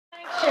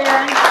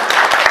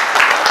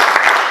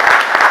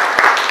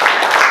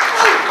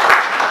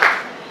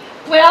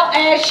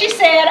as she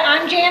said,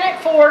 I'm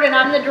Janet Ford, and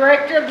I'm the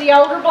director of the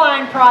Older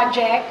Blind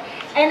Project.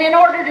 And in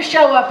order to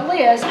show up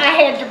Liz, I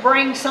had to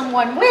bring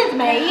someone with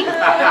me.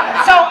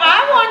 So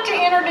I want to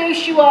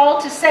introduce you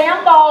all to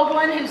Sam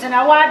Baldwin, who's an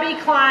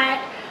OIB client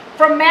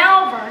from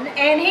Malvern,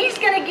 and he's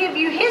going to give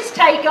you his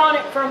take on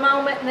it for a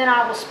moment, and then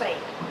I will speak.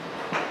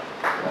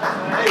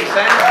 Hey,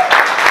 Sam.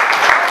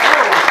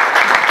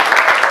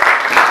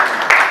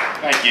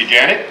 Thank you,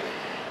 Janet.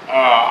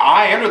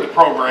 I entered the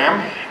program.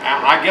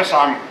 I guess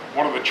I'm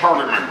one of the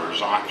charter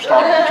members. I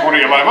started in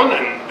 2011,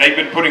 and they've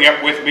been putting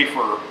up with me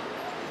for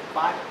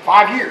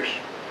 5 years.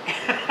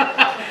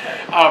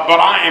 But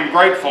I am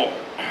grateful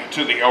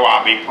to the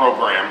OIB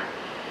program.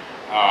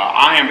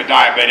 I am a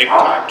diabetic,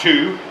 type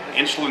 2,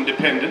 insulin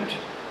dependent,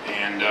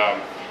 and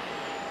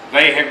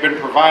they have been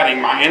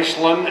providing my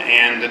insulin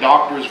and the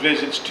doctor's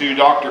visits to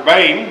Dr.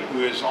 Bain,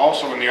 who is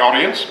also in the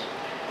audience.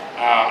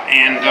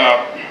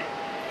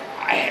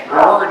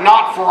 Were it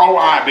not for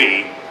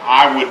OIB,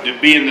 I would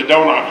be in the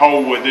donut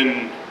hole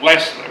within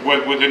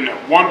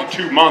 1 to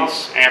 2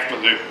 months after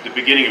the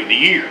beginning of the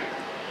year.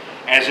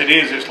 As it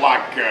is, it's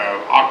like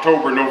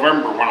October,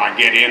 November when I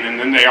get in, and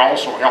then they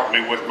also help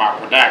me with my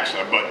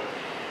Pradaxa. But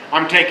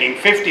I'm taking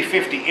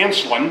 50/50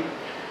 insulin,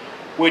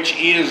 which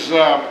is,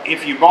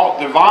 if you bought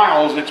the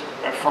vials, it's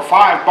for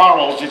 5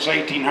 bottles, it's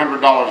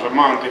 $1,800 a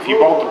month. If you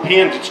bought the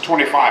pens, it's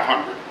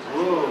 $2,500.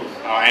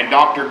 And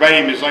Dr.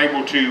 Bain is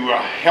able to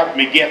help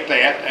me get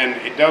that, and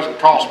it doesn't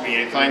cost me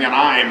anything, and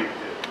I am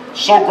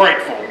so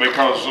grateful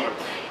because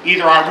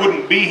either I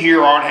wouldn't be here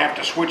or I'd have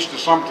to switch to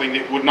something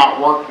that would not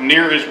work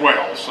near as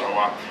well. So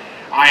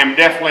I am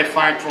definitely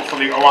thankful for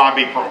the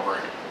OIB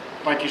program.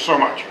 Thank you so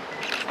much.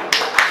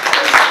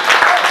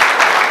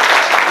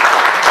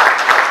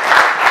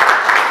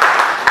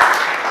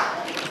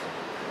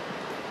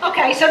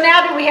 Okay, so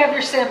now do we have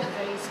your sympathies?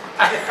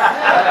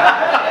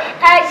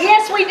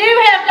 Yes, we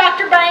do have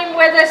Dr. Bain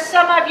with us.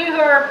 Some of you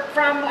who are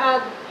from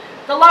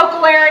the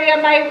local area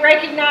may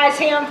recognize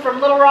him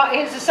from Little Rock,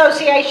 his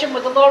association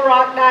with the Little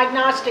Rock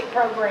Diagnostic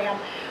Program.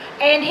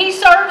 And he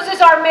serves as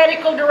our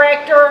medical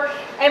director,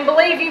 and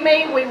believe you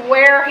me, we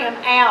wear him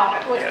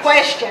out with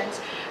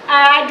questions.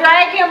 I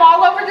drag him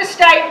all over the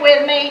state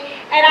with me,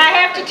 and I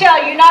have to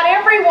tell you, not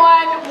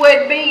everyone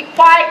would be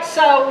quite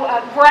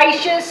so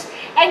gracious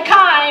and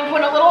kind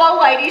when a little old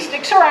lady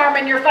sticks her arm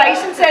in your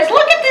face and says,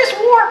 "Look at this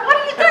wart, what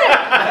do you think?"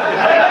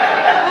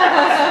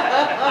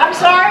 I'm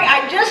sorry,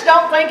 I just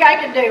don't think I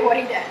can do what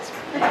he does.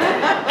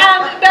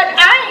 But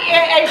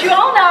as you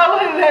all know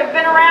who have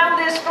been around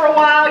this for a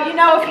while, you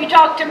know if you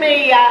talk to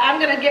me, I'm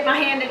going to get my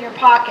hand in your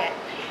pocket.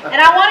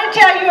 And I want to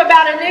tell you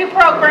about a new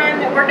program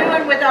that we're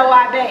doing with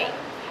OIB.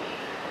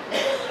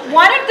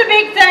 One of the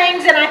big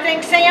things, and I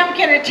think Sam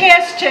can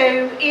attest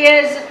to,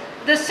 is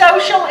the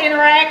social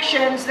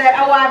interactions that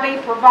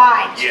OIB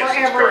provides for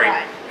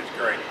everyone. It's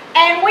great.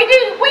 And we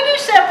do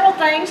several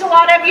things. A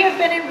lot of you have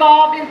been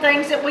involved in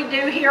things that we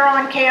do here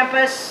on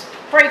campus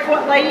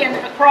frequently and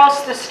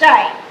across the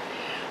state.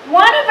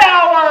 One of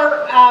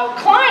our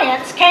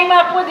clients came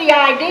up with the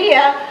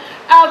idea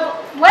of,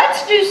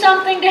 let's do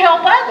something to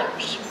help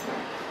others.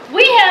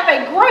 We have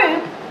a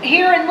group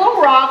here in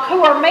Little Rock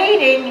who are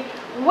meeting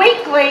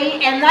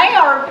weekly, and they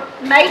are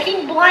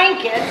making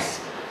blankets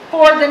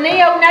for the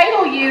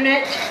neonatal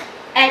unit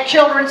at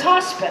Children's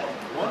Hospital.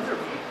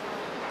 Wonderful.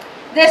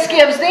 This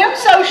gives them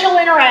social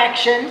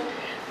interaction.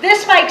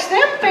 This makes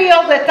them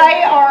feel that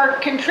they are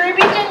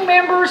contributing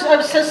members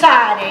of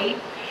society,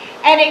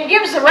 and it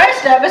gives the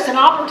rest of us an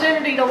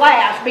opportunity to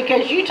laugh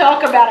because you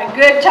talk about a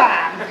good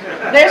time.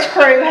 This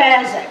crew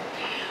has it.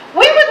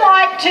 We would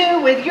like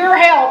to, with your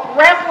help,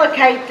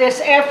 replicate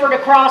this effort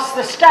across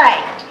the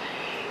state.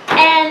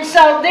 And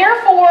so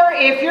therefore,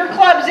 if your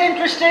club's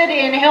interested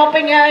in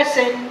helping us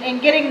and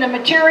getting the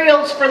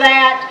materials for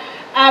that,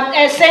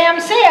 as Sam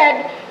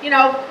said, you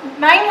know,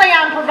 mainly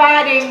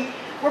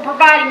we're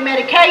providing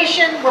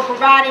medication, we're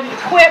providing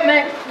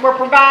equipment, we're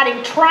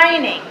providing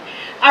training.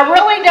 I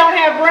really don't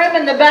have room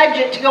in the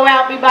budget to go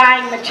out and be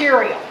buying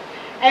material.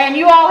 And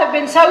you all have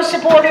been so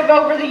supportive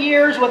over the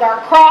years with our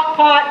crock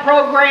pot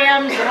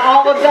programs and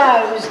all of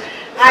those.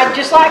 I'd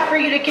just like for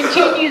you to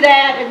continue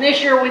that, and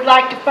this year we'd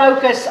like to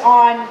focus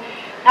on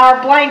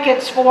our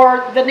blankets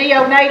for the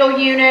neonatal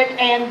unit,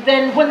 and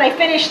then when they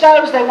finish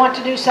those, they want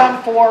to do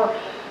some for,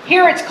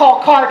 here it's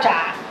called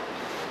CARTI,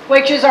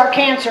 which is our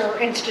Cancer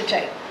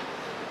Institute.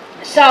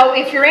 So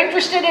if you're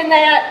interested in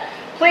that,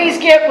 please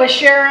get with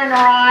Sharon or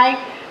I.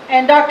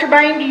 And Dr.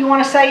 Bain, do you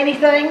want to say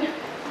anything?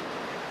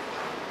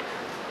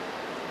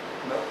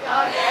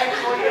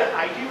 Actually,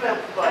 I do have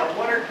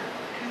one or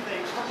two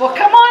things. Well,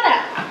 come on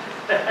up.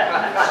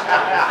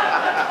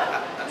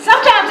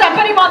 Sometimes I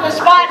put him on the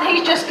spot and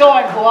he's just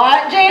going,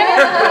 "What,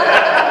 Janet?"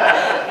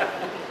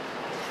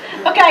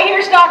 Okay,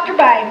 here's Dr.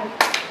 Bain.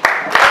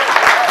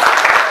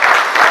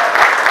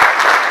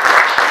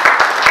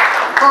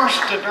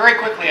 First, very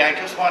quickly, I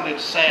just wanted to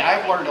say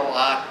I've learned a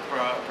lot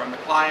from the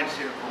clients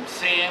here. From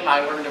Sam,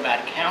 I learned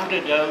about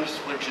count-a-dose,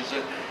 which is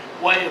a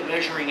way of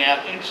measuring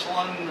out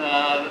insulin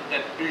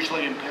that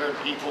visually impaired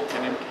people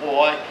can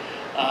employ.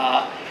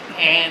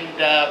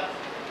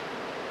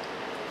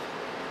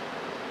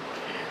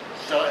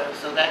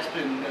 So that's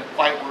been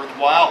quite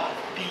worthwhile.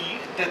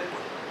 The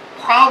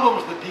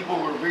problems that people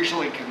who are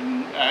visually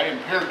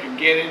impaired can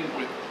get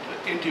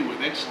into with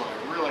insulin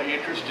are really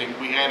interesting.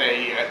 We had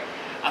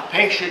a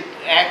patient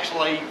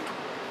actually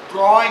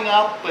drawing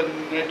up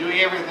and doing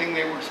everything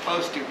they were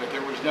supposed to, but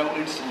there was no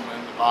insulin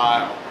in the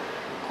vial.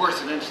 Of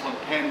course, an insulin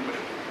pen would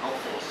have been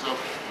helpful. So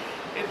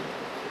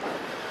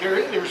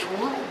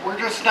we're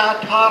just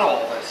not taught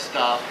all this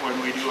stuff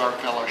when we do our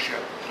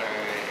fellowship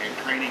and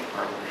training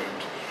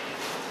programs.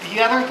 The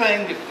other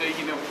thing that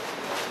the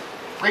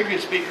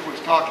previous speaker was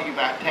talking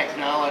about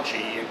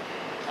technology, and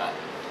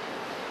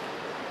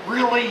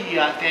really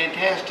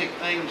fantastic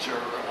things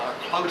are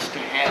close to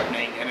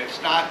happening, and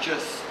it's not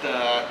just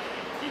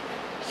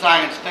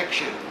science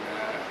fiction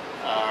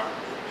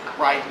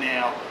right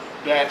now.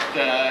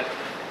 That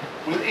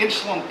with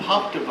insulin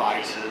pump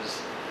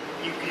devices,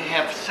 you can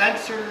have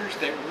sensors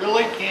that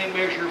really can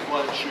measure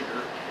blood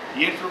sugar.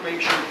 The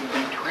information can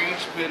be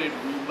transmitted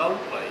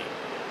remotely,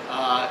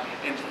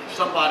 and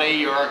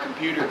somebody or a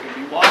computer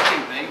can be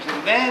watching things,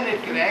 and then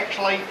it can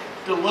actually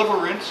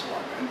deliver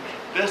insulin. And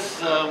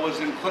this was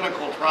in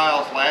clinical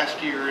trials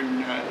last year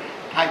in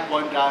type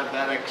 1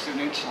 diabetics and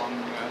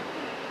insulin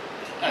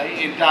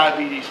in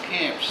diabetes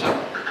camps. So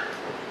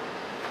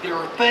there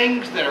are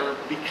things that are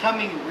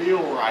becoming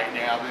real right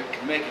now that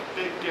can make a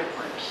big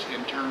difference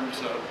in terms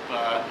of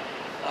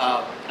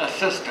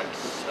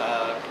assistance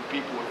for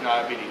people with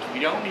diabetes. We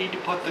don't need to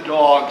put the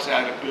dogs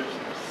out of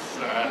business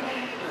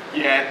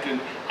yet, and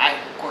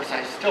of course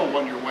I still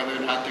wonder whether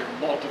or not there are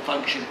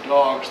multifunction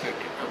dogs that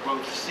are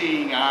both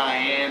seeing eye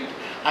and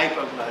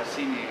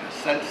hypoglycemia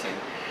sensing.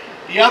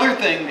 The other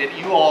thing that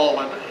you all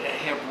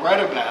have read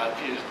about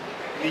is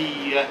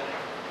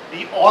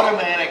the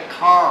automatic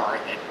car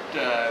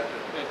that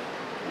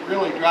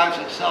really drives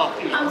itself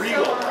is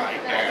real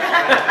right now.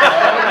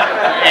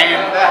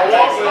 And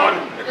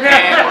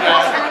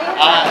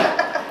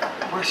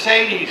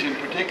Mercedes in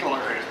particular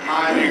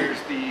pioneers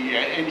the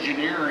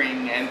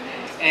engineering,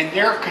 and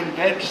they're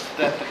convinced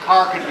that the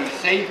car can be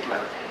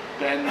safer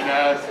than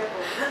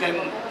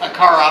a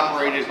car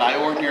operated by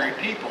ordinary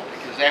people.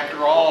 Because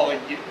after all,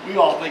 we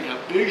all think of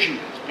vision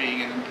as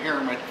being an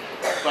impairment,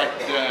 but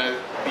the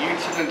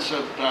incidence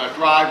of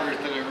drivers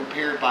that are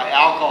impaired by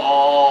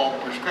alcohol,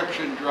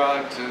 prescription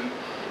drugs, and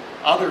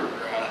other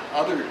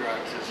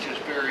drugs is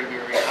just very,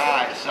 very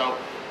high. So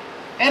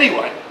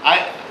anyway,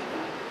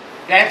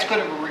 that's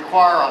going to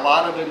require a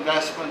lot of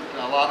investment,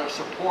 a lot of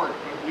support,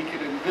 but we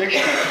could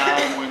envision a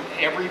time when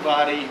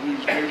everybody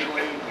who's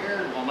visually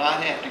impaired will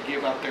not have to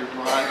give up their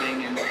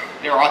driving and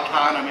their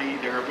autonomy,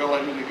 their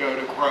ability to go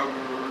to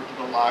Kroger or to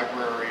the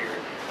library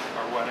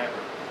or whatever.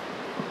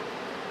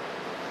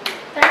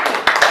 Thank you.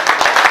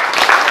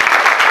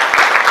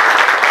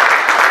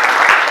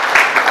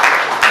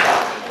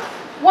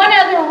 One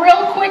other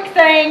real quick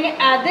thing,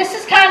 this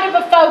is kind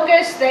of a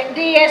focus that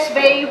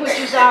DSB, which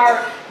is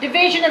our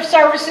Division of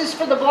Services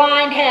for the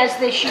Blind, has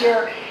this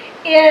year,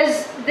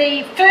 is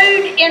the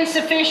food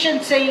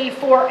insufficiency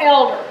for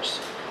elders.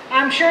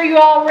 I'm sure you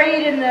all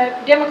read in the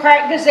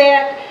Democrat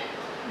Gazette,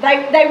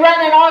 they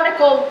run an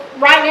article,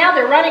 right now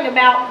they're running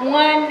about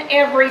one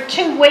every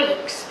 2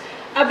 weeks,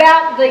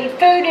 about the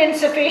food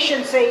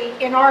insufficiency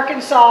in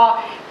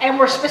Arkansas, and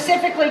we're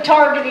specifically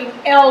targeting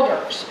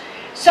elders.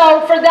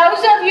 So for those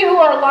of you who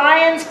are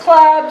Lions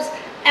clubs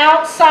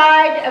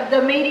outside of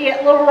the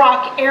immediate Little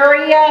Rock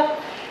area,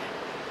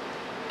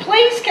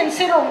 please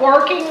consider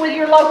working with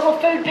your local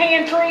food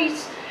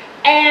pantries.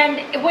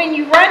 And when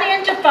you run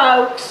into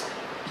folks,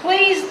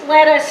 please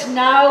let us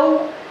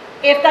know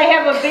if they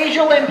have a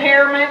visual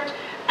impairment.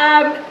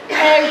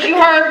 As you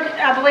heard,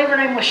 I believe her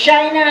name was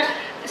Shana,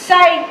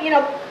 say,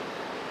 people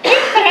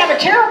can have a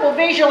terrible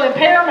visual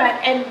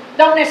impairment and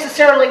don't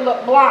necessarily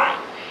look blind.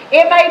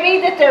 It may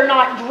be that they're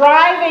not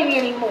driving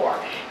anymore.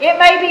 It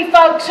may be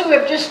folks who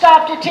have just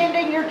stopped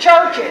attending your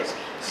churches,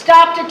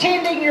 stopped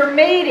attending your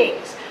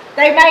meetings.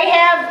 They may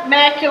have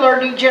macular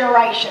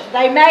degeneration.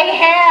 They may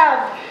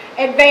have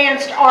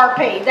advanced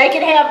RP. They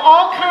can have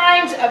all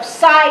kinds of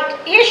sight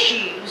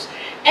issues,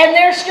 and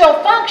they're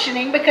still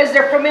functioning because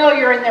they're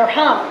familiar in their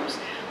homes.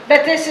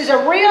 But this is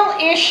a real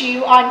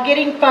issue on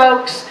getting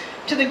folks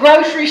to the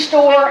grocery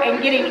store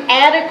and getting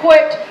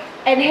adequate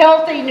and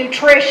healthy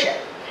nutrition.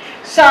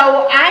 So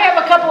I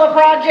have a couple of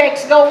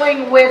projects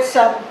going with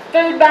some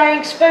food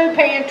banks, food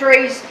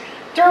pantries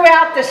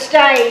throughout the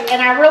state,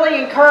 and I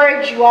really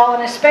encourage you all,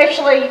 and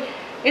especially,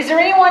 is there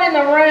anyone in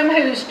the room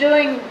who's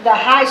doing the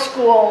high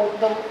school,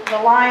 the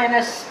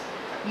Lioness?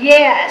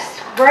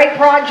 Yes, great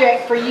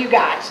project for you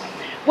guys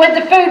with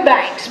the food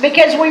banks,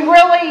 because we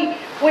really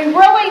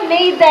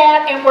need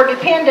that, and we're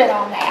dependent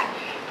on that.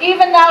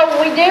 Even though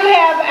we do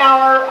have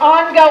our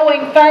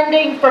ongoing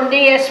funding from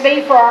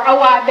DSB for our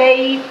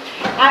OIB,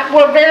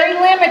 we're very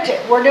limited.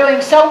 We're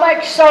doing so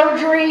much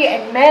surgery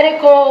and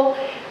medical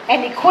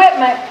and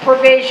equipment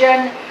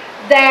provision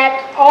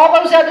that all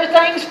those other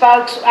things,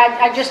 folks,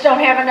 I just don't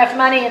have enough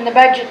money in the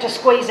budget to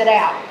squeeze it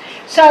out.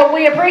 So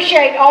we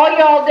appreciate all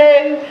y'all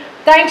do.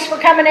 Thanks for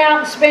coming out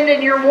and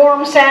spending your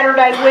warm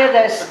Saturday with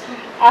us.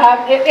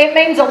 It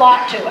means a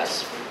lot to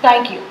us.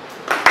 Thank you.